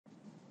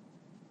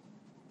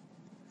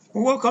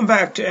Welcome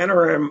back to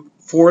NRM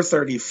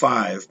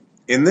 435.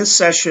 In this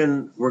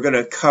session, we're going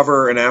to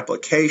cover an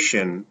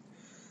application.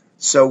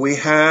 So we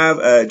have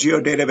a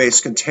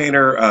geodatabase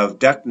container of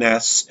duck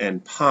nests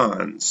and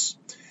ponds.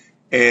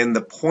 And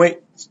the point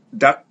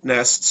duck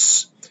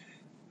nests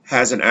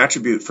has an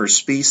attribute for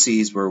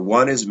species where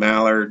 1 is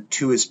mallard,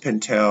 2 is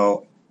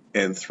pintail,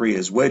 and 3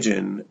 is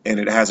widgeon. And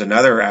it has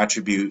another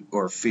attribute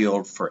or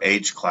field for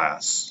age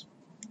class.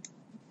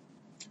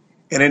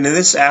 And in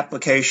this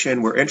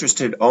application, we're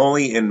interested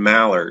only in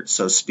mallard,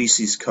 so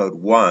species code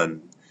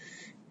 1.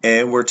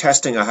 And we're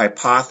testing a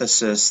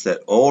hypothesis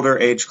that older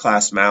age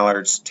class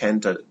mallards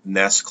tend to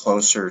nest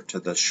closer to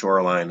the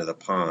shoreline of the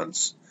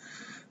ponds.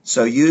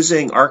 So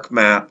using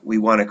ArcMap, we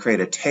want to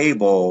create a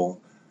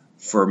table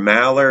for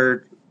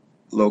mallard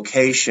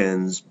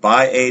locations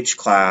by age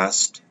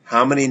class,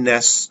 how many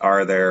nests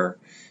are there,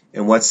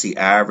 and what's the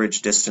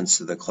average distance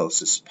to the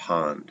closest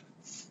pond.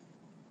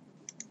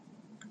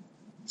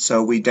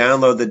 So we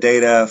download the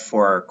data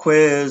for our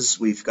quiz.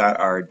 We've got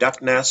our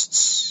duck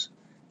nests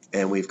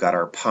and we've got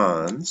our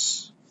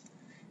ponds.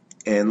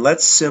 And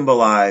let's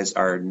symbolize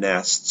our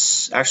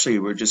nests. Actually,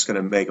 we're just going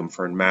to make them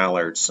for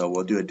mallards. So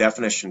we'll do a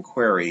definition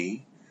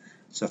query.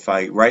 So if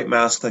I right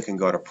mouse click and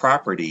go to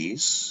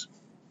properties,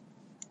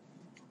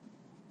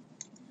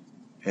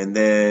 and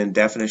then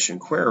definition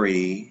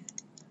query,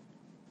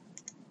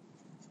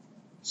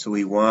 so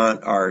we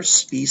want our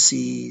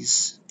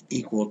species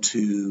equal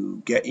to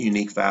get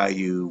unique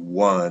value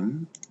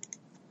 1,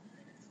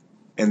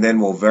 and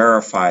then we'll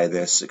verify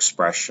this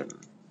expression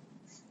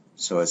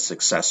so it's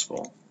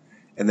successful,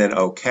 and then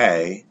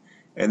OK,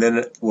 and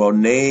then we'll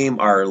name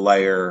our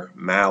layer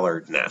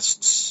mallard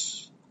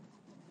nests.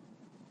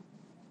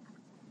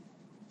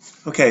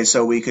 Okay,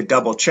 so we could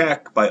double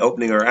check by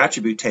opening our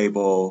attribute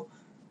table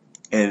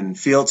and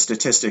field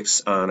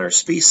statistics on our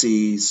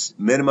species.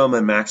 Minimum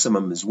and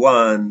maximum is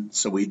 1,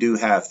 so we do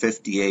have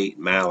 58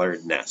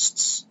 mallard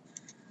nests.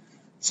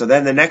 So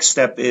then the next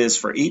step is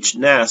for each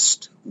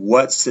nest,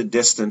 what's the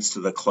distance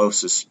to the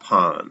closest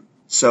pond?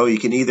 So you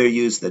can either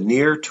use the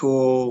near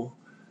tool,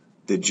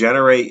 the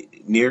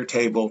generate near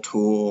table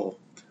tool,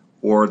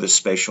 or the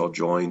spatial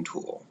join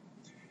tool.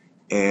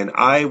 And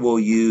I will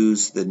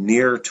use the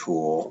near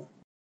tool.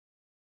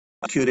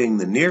 Executing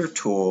the near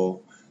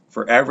tool,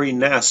 for every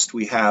nest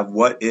we have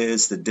what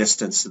is the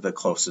distance to the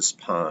closest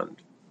pond.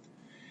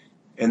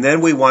 And then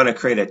we want to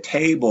create a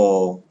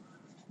table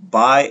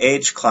by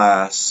age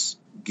class,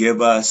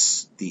 give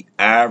us the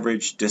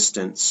average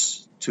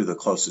distance to the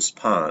closest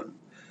pond.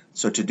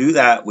 So to do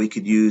that, we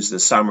could use the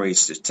summary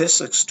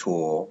statistics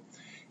tool,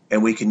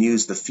 and we can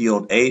use the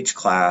field age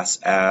class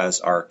as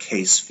our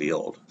case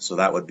field. So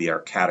that would be our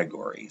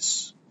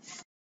categories.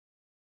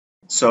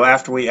 So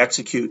after we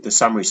execute the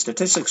summary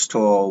statistics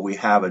tool, we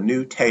have a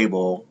new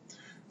table.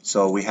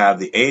 So we have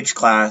the age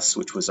class,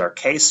 which was our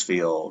case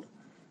field,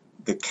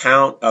 the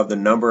count of the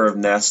number of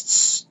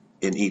nests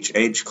in each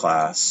age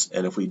class,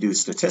 and if we do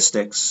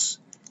statistics,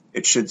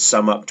 it should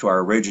sum up to our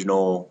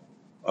original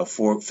of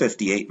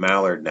 58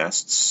 mallard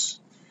nests.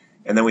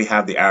 And then we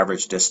have the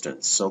average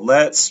distance. So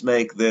let's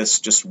make this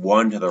just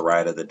 1 to the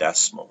right of the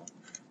decimal.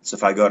 So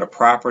if I go to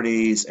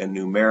properties and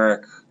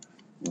numeric,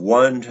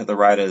 1 to the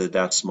right of the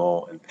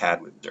decimal and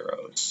pad with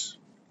zeros.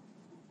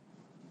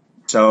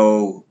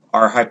 So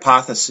our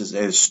hypothesis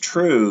is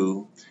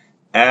true.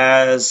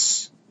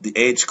 As the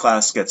age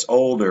class gets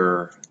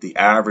older, the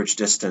average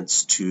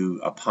distance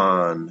to a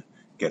pond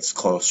gets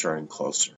closer and closer.